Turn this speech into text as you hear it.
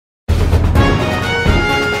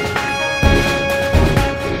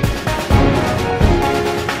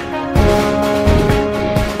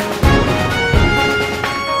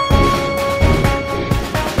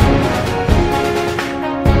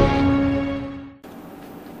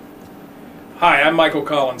Hi, I'm Michael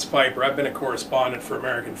Collins Piper. I've been a correspondent for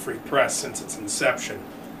American Free Press since its inception.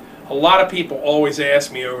 A lot of people always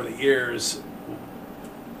ask me over the years,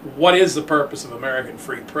 what is the purpose of American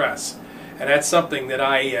Free Press? And that's something that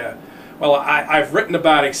I've written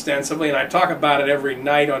about extensively, and I talk about it every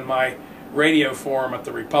night on my radio forum at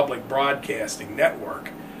the Republic Broadcasting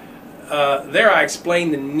Network. There I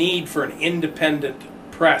explain the need for an independent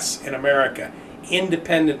press in America,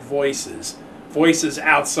 independent voices, voices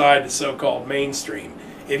outside the so-called mainstream.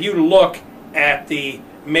 If you look at the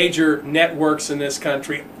major networks in this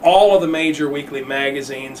country, all of the major weekly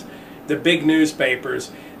magazines, the big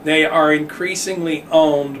newspapers, they are increasingly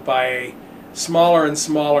owned by a smaller and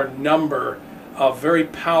smaller number of very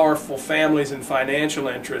powerful families and financial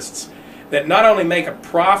interests that not only make a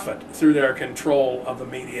profit through their control of the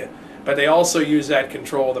media, but they also use that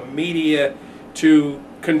control of the media to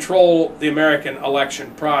control the American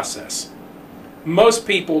election process. Most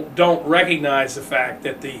people don't recognize the fact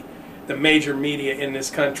that the major media in this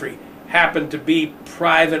country happen to be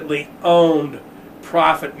privately owned,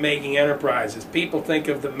 profit-making enterprises. People think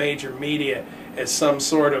of the major media as some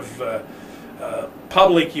sort of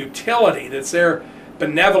public utility that's there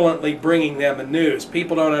benevolently bringing them the news.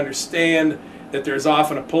 People don't understand that there's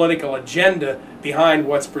often a political agenda behind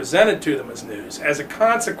what's presented to them as news. As a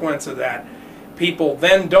consequence of that, people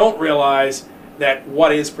then don't realize that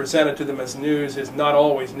what is presented to them as news is not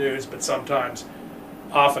always news, but sometimes,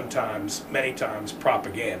 oftentimes, many times,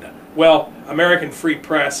 propaganda. Well, American Free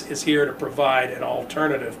Press is here to provide an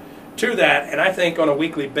alternative to that, and I think on a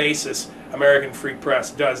weekly basis, American Free Press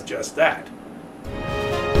does just that.